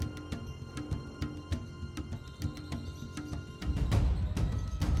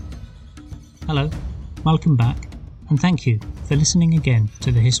Hello, welcome back, and thank you for listening again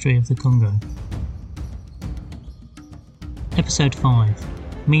to the history of the Congo. Episode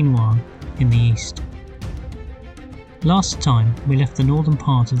 5, Meanwhile in the East. Last time we left the northern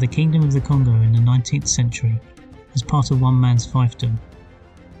part of the Kingdom of the Congo in the 19th century as part of one man's fiefdom.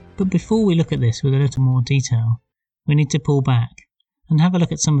 But before we look at this with a little more detail, we need to pull back and have a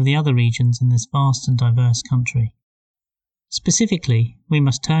look at some of the other regions in this vast and diverse country. Specifically, we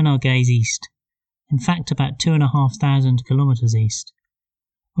must turn our gaze east, in fact about 2,500 kilometres east.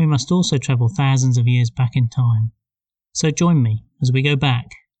 We must also travel thousands of years back in time. So join me as we go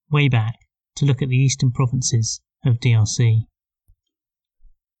back, way back, to look at the eastern provinces of DRC.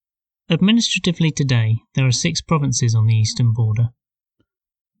 Administratively today, there are 6 provinces on the eastern border.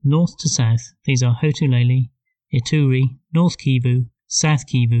 North to south, these are Haut-Uléle, Ituri, North Kivu, South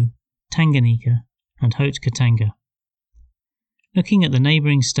Kivu, Tanganyika, and Haut-Katanga. Looking at the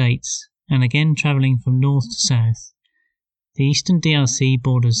neighbouring states, and again travelling from north to south, the eastern DRC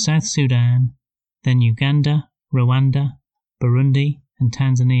borders South Sudan, then Uganda, Rwanda, Burundi, and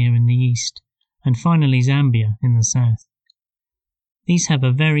Tanzania in the east, and finally Zambia in the south. These have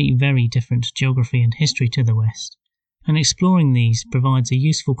a very, very different geography and history to the west, and exploring these provides a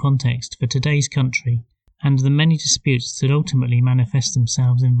useful context for today's country and the many disputes that ultimately manifest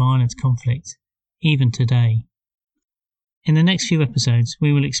themselves in violent conflict, even today. In the next few episodes,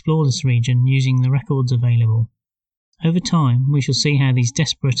 we will explore this region using the records available. Over time, we shall see how these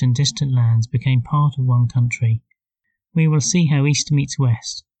desperate and distant lands became part of one country. We will see how east meets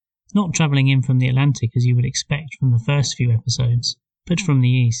west, not travelling in from the Atlantic as you would expect from the first few episodes, but from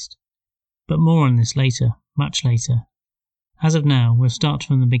the east. But more on this later, much later. As of now, we'll start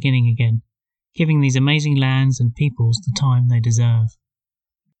from the beginning again, giving these amazing lands and peoples the time they deserve.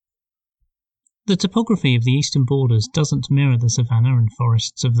 The topography of the eastern borders doesn't mirror the savanna and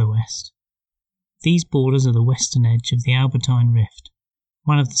forests of the west. These borders are the western edge of the Albertine Rift,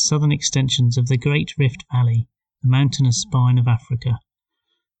 one of the southern extensions of the Great Rift Valley, the mountainous spine of Africa.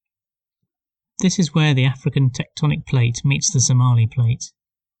 This is where the African tectonic plate meets the Somali plate.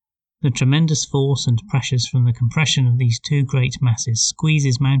 The tremendous force and pressures from the compression of these two great masses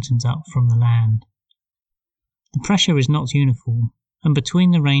squeezes mountains up from the land. The pressure is not uniform, and between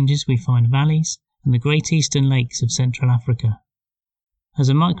the ranges we find valleys and the great eastern lakes of Central Africa. As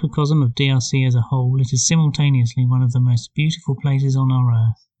a microcosm of DRC as a whole, it is simultaneously one of the most beautiful places on our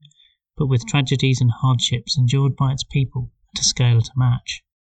earth, but with tragedies and hardships endured by its people at a scale to match.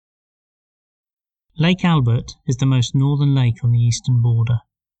 Lake Albert is the most northern lake on the eastern border.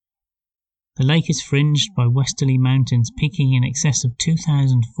 The lake is fringed by westerly mountains peaking in excess of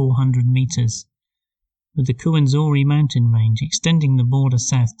 2,400 metres, with the Kuenzori mountain range extending the border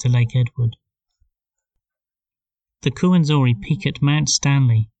south to Lake Edward. The Kuenzori peak at Mount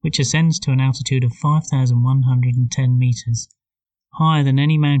Stanley, which ascends to an altitude of 5,110 metres, higher than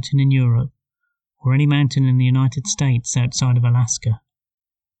any mountain in Europe or any mountain in the United States outside of Alaska.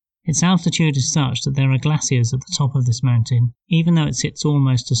 Its altitude is such that there are glaciers at the top of this mountain, even though it sits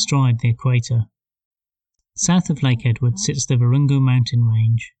almost astride the equator. South of Lake Edward sits the Virunga mountain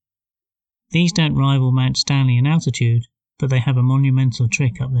range. These don't rival Mount Stanley in altitude, but they have a monumental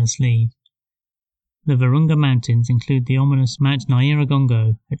trick up their sleeve. The Virunga Mountains include the ominous Mount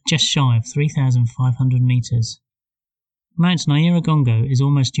Nyiragongo at just shy of 3,500 metres. Mount Nyiragongo is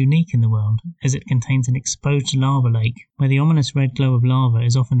almost unique in the world, as it contains an exposed lava lake where the ominous red glow of lava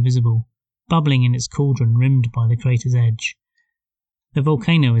is often visible, bubbling in its cauldron rimmed by the crater's edge. The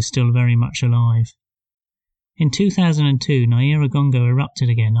volcano is still very much alive. In 2002, Nyiragongo erupted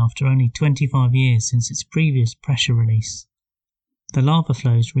again after only 25 years since its previous pressure release. The lava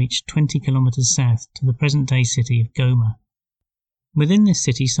flows reached 20 kilometres south to the present-day city of Goma. Within this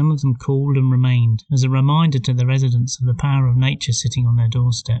city, some of them cooled and remained as a reminder to the residents of the power of nature sitting on their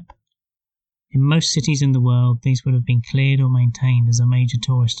doorstep. In most cities in the world, these would have been cleared or maintained as a major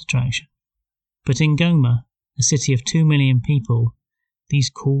tourist attraction. But in Goma, a city of 2 million people, these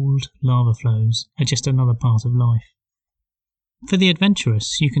cooled lava flows are just another part of life. For the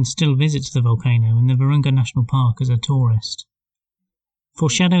adventurous, you can still visit the volcano in the Virunga National Park as a tourist.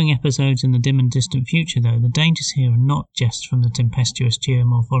 Foreshadowing episodes in the dim and distant future, though, the dangers here are not just from the tempestuous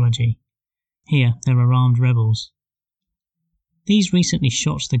geomorphology. Here there are armed rebels. These recently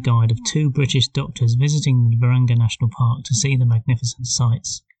shot the guide of 2 British doctors visiting the Virunga National Park to see the magnificent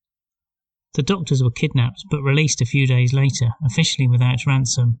sights. The doctors were kidnapped but released a few days later, officially without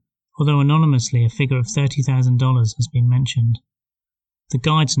ransom, although anonymously a figure of $30,000 has been mentioned. The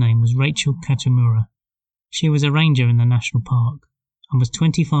guide's name was Rachel Katamura. She was a ranger in the national park, and was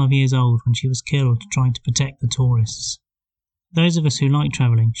 25 years old when she was killed trying to protect the tourists. Those of us who like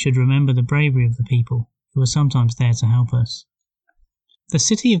travelling should remember the bravery of the people who are sometimes there to help us. The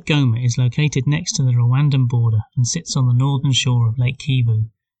city of Goma is located next to the Rwandan border and sits on the northern shore of Lake Kivu,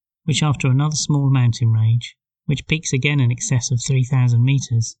 which after another small mountain range, which peaks again in excess of 3,000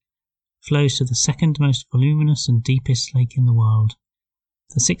 metres, flows to the second most voluminous and deepest lake in the world,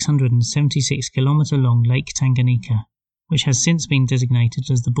 the 676-kilometre long Lake Tanganyika, which has since been designated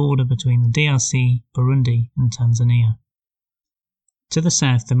as the border between the DRC, Burundi and Tanzania. To the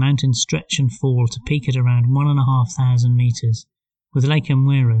south, the mountains stretch and fall to peak at around 1,500 metres, with Lake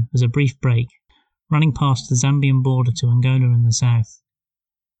Mweru as a brief break, running past the Zambian border to Angola in the south.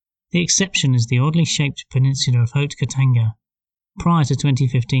 The exception is the oddly shaped peninsula of Haute Katanga, prior to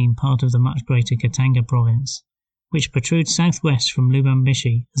 2015 part of the much greater Katanga province, which protrudes southwest from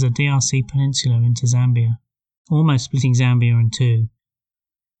Lubumbashi as a DRC peninsula into Zambia, almost splitting Zambia in two.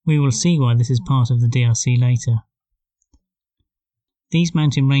 We will see why this is part of the DRC later. These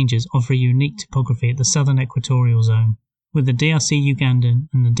mountain ranges offer a unique topography at the southern equatorial zone, with the DRC-Ugandan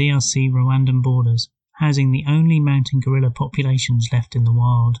and the DRC-Rwandan borders housing the only mountain gorilla populations left in the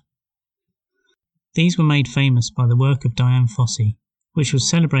wild. These were made famous by the work of Dian Fossey, which was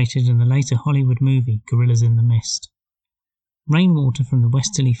celebrated in the later Hollywood movie Gorillas in the Mist. Rainwater from the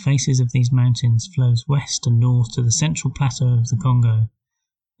westerly faces of these mountains flows west and north to the central plateau of the Congo.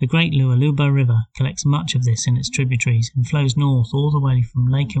 The great Luba River collects much of this in its tributaries and flows north all the way from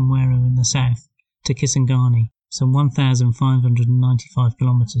Lake Mweru in the south to Kisangani, some 1,595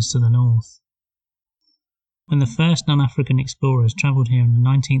 kilometres to the north. When the first non-African explorers travelled here in the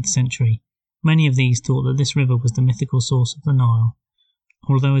 19th century, many of these thought that this river was the mythical source of the Nile,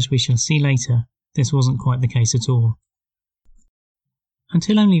 although as we shall see later, this wasn't quite the case at all.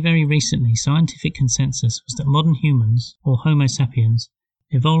 Until only very recently, scientific consensus was that modern humans, or Homo sapiens,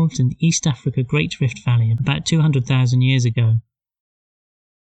 evolved in the East Africa Great Rift Valley about 200,000 years ago.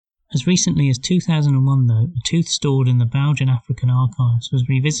 As recently as 2001, though, a tooth stored in the Belgian African archives was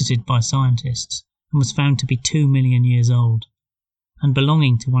revisited by scientists and was found to be 2 million years old, and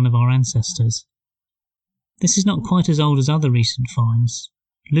belonging to one of our ancestors. This is not quite as old as other recent finds.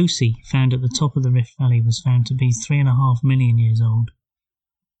 Lucy, found at the top of the Rift Valley, was found to be 3.5 million years old.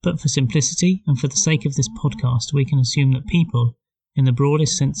 But for simplicity and for the sake of this podcast, we can assume that people, in the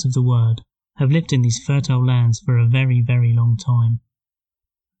broadest sense of the word, have lived in these fertile lands for a very, very long time.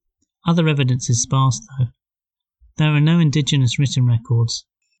 Other evidence is sparse, though. There are no indigenous written records,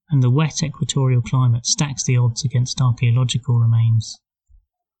 and the wet equatorial climate stacks the odds against archaeological remains.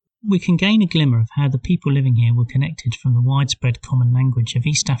 We can gain a glimmer of how the people living here were connected from the widespread common language of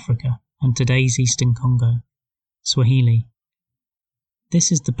East Africa and today's eastern Congo, Swahili.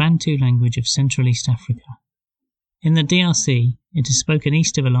 This is the Bantu language of Central East Africa. In the DRC, it is spoken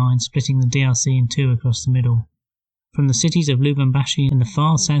east of a line splitting the DRC in two across the middle, from the cities of Lubumbashi in the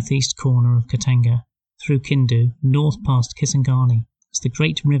far southeast corner of Katanga, through Kindu, north past Kisangani, as the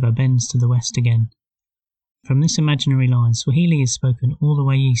great river bends to the west again. From this imaginary line, Swahili is spoken all the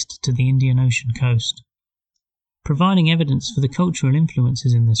way east to the Indian Ocean coast. Providing evidence for the cultural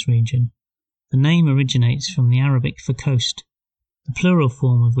influences in this region, the name originates from the Arabic for coast, the plural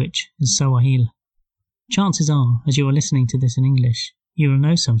form of which is Sawahil. Chances are, as you are listening to this in English, you will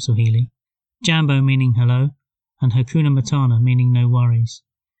know some Swahili, Jambo meaning hello, and Hakuna Matata meaning no worries.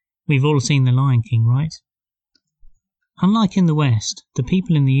 We've all seen The Lion King, right? Unlike in the West, the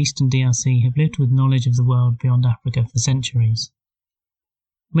people in the eastern DRC have lived with knowledge of the world beyond Africa for centuries.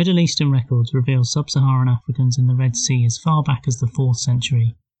 Middle Eastern records reveal sub-Saharan Africans in the Red Sea as far back as the 4th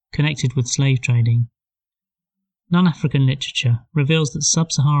century, connected with slave trading. Non-African literature reveals that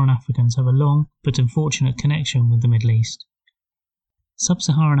sub-Saharan Africans have a long but unfortunate connection with the Middle East.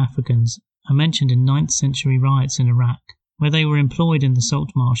 Sub-Saharan Africans are mentioned in 9th century riots in Iraq, where they were employed in the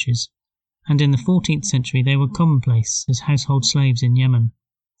salt marshes, and in the 14th century they were commonplace as household slaves in Yemen.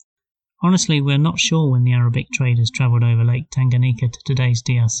 Honestly, we're not sure when the Arabic traders travelled over Lake Tanganyika to today's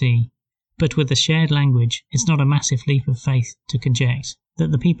DRC, but with the shared language, it's not a massive leap of faith to conject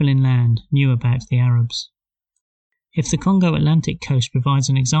that the people inland knew about the Arabs. If the Congo Atlantic coast provides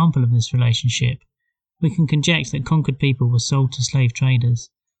an example of this relationship, we can conject that conquered people were sold to slave traders,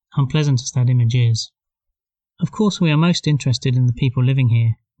 unpleasant as that image is. Of course, we are most interested in the people living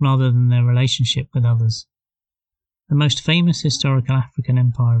here, rather than their relationship with others. The most famous historical African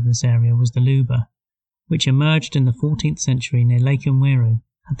empire of this area was the Luba, which emerged in the 14th century near Lake Mweru,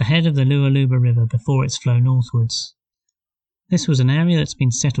 at the head of the Luba River before its flow northwards. This was an area that's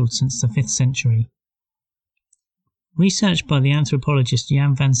been settled since the 5th century. Research by the anthropologist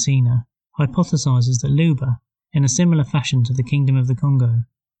Jan van Sina hypothesises that Luba, in a similar fashion to the Kingdom of the Congo,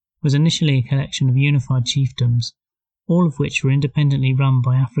 was initially a collection of unified chiefdoms, all of which were independently run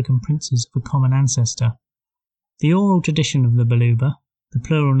by African princes of a common ancestor. The oral tradition of the Baluba, the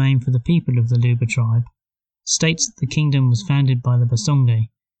plural name for the people of the Luba tribe, states that the kingdom was founded by the Basonge,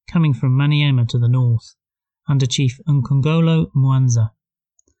 coming from Maniema to the north, under Chief Nkongolo Mwanza.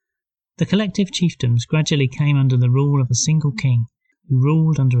 The collective chiefdoms gradually came under the rule of a single king, who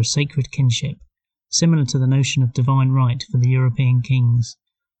ruled under a sacred kinship, similar to the notion of divine right for the European kings,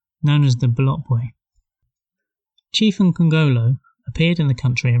 known as the Bolopwe. Chief Nkongolo appeared in the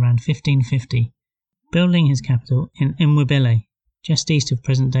country around 1550, building his capital in Mwebele, just east of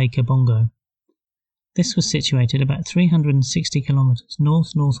present-day Kabongo. This was situated about 360 kilometres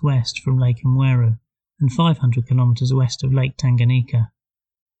north-northwest from Lake Mweru and 500 kilometres west of Lake Tanganyika.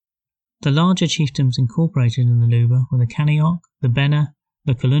 The larger chiefdoms incorporated in the Luba were the Kaniok, the Bena,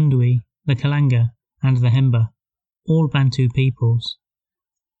 the Kalundui, the Kalanga, and the Hemba, all Bantu peoples.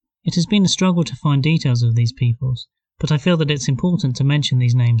 It has been a struggle to find details of these peoples, but I feel that it's important to mention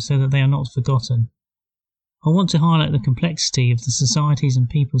these names so that they are not forgotten. I want to highlight the complexity of the societies and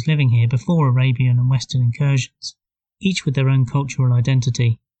peoples living here before Arabian and Western incursions, each with their own cultural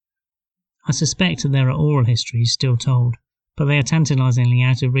identity. I suspect that there are oral histories still told, but they are tantalisingly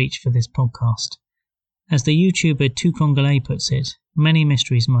out of reach for this podcast. As the YouTuber Tu Congolais puts it, many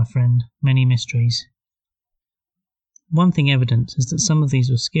mysteries, my friend, many mysteries. One thing evident is that some of these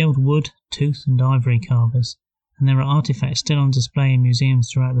were skilled wood, tooth and ivory carvers, and there are artefacts still on display in museums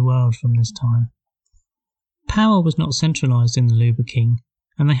throughout the world from this time. Power was not centralised in the Luba king,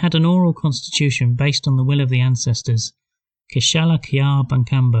 and they had an oral constitution based on the will of the ancestors, Kishala Kya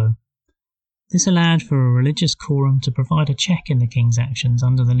Bankambo. This allowed for a religious quorum to provide a check in the king's actions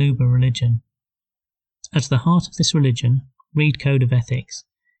under the Luba religion. At the heart of this religion, Reed Code of Ethics,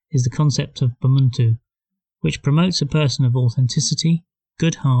 is the concept of Bumuntu, which promotes a person of authenticity,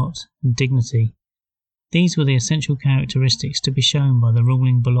 good heart, and dignity. These were the essential characteristics to be shown by the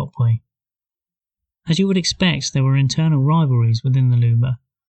ruling Bolopwe. As you would expect, there were internal rivalries within the Luba,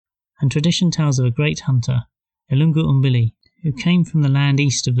 and tradition tells of a great hunter, Ilungu Umbili, who came from the land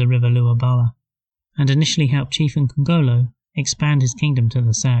east of the river Luabala, and initially helped Chief Nkongolo expand his kingdom to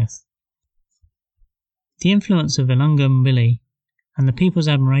the south. The influence of Ilungu Umbili and the people's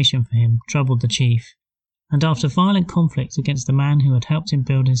admiration for him troubled the chief, and after violent conflict against the man who had helped him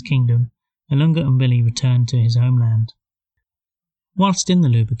build his kingdom, Ilungu Umbili returned to his homeland. Whilst in the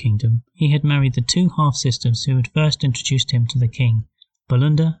Luba kingdom, he had married the two half-sisters who had first introduced him to the king,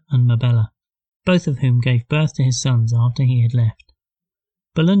 Balunda and Mabela, both of whom gave birth to his sons after he had left.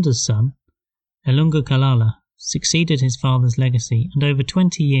 Balunda's son, Ilungu Kalala, succeeded his father's legacy and over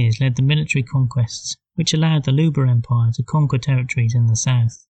 20 years led the military conquests which allowed the Luba Empire to conquer territories in the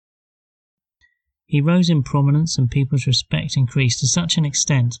south. He rose in prominence and people's respect increased to such an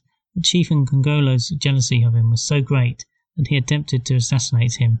extent that Chief Nkongolo's jealousy of him was so great that he attempted to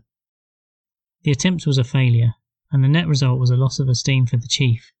assassinate him. The attempt was a failure, and the net result was a loss of esteem for the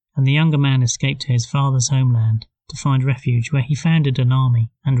chief, and the younger man escaped to his father's homeland to find refuge where he founded an army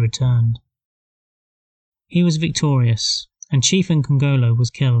and returned. He was victorious, and Chief Nkongolo was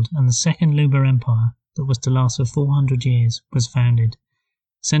killed, and the second Luba Empire, that was to last for 400 years, was founded,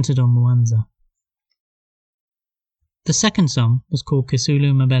 centred on Mwanza. The second son was called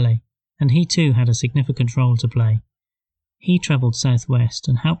Kisulu Mabele, and he too had a significant role to play. He travelled southwest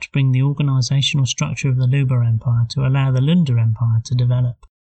and helped bring the organisational structure of the Luba Empire to allow the Lunda Empire to develop.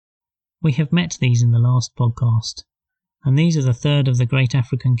 We have met these in the last podcast, and these are the third of the great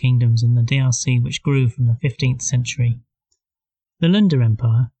African kingdoms in the DRC which grew from the 15th century. The Lunda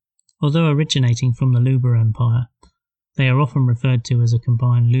Empire, although originating from the Luba Empire, they are often referred to as a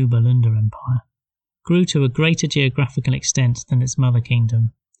combined Luba-Lunda Empire, grew to a greater geographical extent than its mother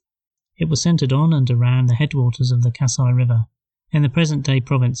kingdom. It was centred on and around the headwaters of the Kasai River, in the present-day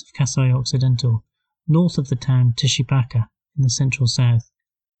province of Kasai Occidental, north of the town Tishipaka in the central south.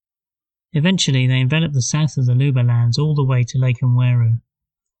 Eventually they enveloped the south of the Luba lands all the way to Lake Mweru.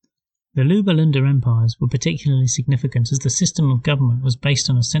 The Luba-Lunda empires were particularly significant as the system of government was based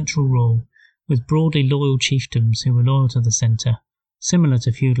on a central rule, with broadly loyal chiefdoms who were loyal to the centre, similar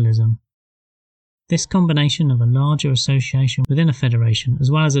to feudalism. This combination of a larger association within a federation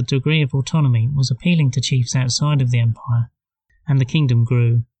as well as a degree of autonomy was appealing to chiefs outside of the empire, and the kingdom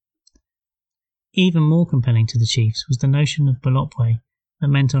grew. Even more compelling to the chiefs was the notion of Bolopwe, that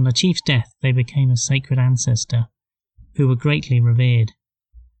meant on a chief's death they became a sacred ancestor, who were greatly revered.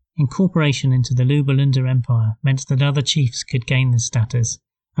 Incorporation into the Luba-Lunda Empire meant that other chiefs could gain this status,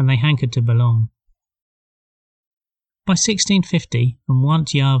 and they hankered to belong. By 1650,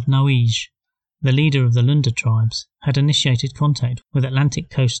 Mwant Yav Nawij, the leader of the Lunda tribes, had initiated contact with Atlantic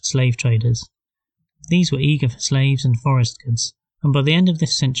coast slave traders. These were eager for slaves and forest goods, and by the end of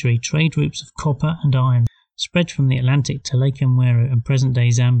this century trade routes of copper and iron spread from the Atlantic to Lake Mweru and present-day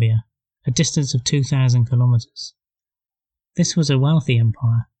Zambia, a distance of 2,000 kilometres. This was a wealthy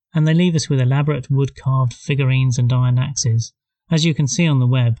empire, and they leave us with elaborate wood-carved figurines and iron axes, as you can see on the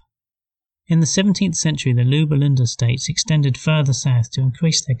web. In the 17th century, the Luba states extended further south to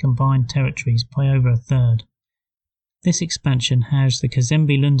increase their combined territories by over a third. This expansion housed the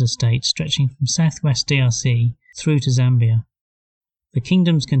Kazembe Lunda state stretching from southwest DRC through to Zambia. The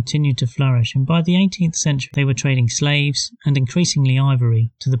kingdoms continued to flourish, and by the 18th century they were trading slaves and increasingly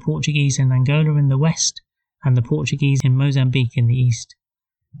ivory to the Portuguese in Angola in the west and the Portuguese in Mozambique in the east.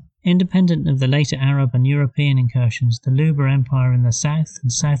 Independent of the later Arab and European incursions, the Luba Empire in the south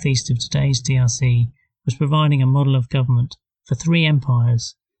and southeast of today's DRC was providing a model of government for three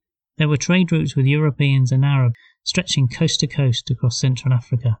empires. There were trade routes with Europeans and Arabs stretching coast to coast across Central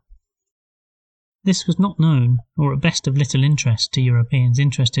Africa. This was not known, or at best of little interest to Europeans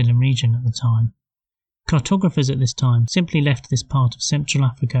interested in the region at the time. Cartographers at this time simply left this part of Central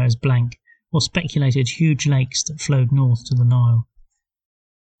Africa as blank, or speculated huge lakes that flowed north to the Nile.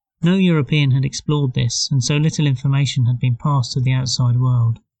 No European had explored this, and so little information had been passed to the outside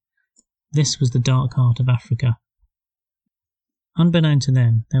world. This was the dark heart of Africa. Unbeknown to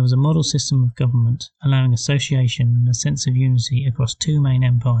them, there was a model system of government allowing association and a sense of unity across two main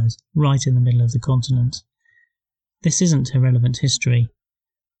empires right in the middle of the continent. This isn't irrelevant history.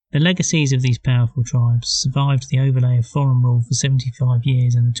 The legacies of these powerful tribes survived the overlay of foreign rule for 75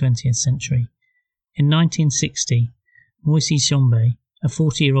 years in the 20th century. In 1960, Moise Shombe, a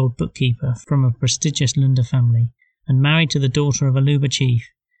 40-year-old bookkeeper from a prestigious Lunda family and married to the daughter of a Luba chief,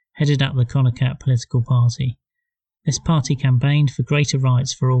 headed up the Konakat political party. This party campaigned for greater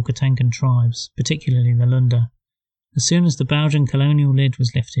rights for all Katangan tribes, particularly the Lunda. As soon as the Belgian colonial lid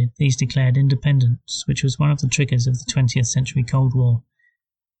was lifted, these declared independence, which was one of the triggers of the 20th century Cold War.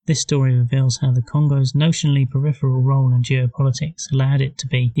 This story reveals how the Congo's notionally peripheral role in geopolitics allowed it to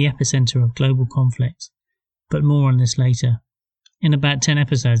be the epicenter of global conflict. But more on this later. In about 10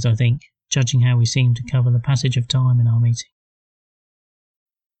 episodes, I think, judging how we seem to cover the passage of time in our meeting.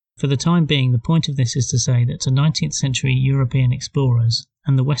 For the time being, the point of this is to say that to 19th century European explorers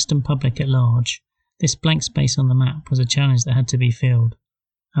and the Western public at large, this blank space on the map was a challenge that had to be filled.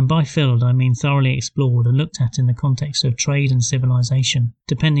 And by filled, I mean thoroughly explored and looked at in the context of trade and civilization,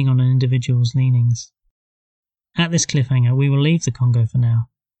 depending on an individual's leanings. At this cliffhanger, we will leave the Congo for now.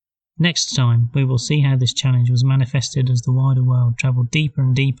 Next time, we will see how this challenge was manifested as the wider world travelled deeper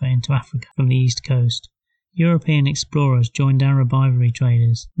and deeper into Africa from the east coast. European explorers joined Arab ivory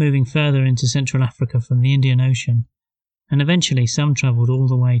traders, moving further into Central Africa from the Indian Ocean, and eventually some travelled all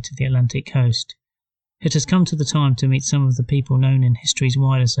the way to the Atlantic coast. It has come to the time to meet some of the people known in history's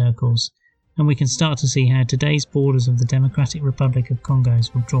wider circles, and we can start to see how today's borders of the Democratic Republic of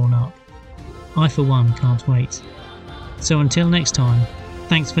Congos were drawn up. I, for one, can't wait. So until next time,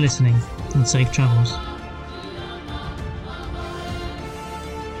 thanks for listening, and safe travels.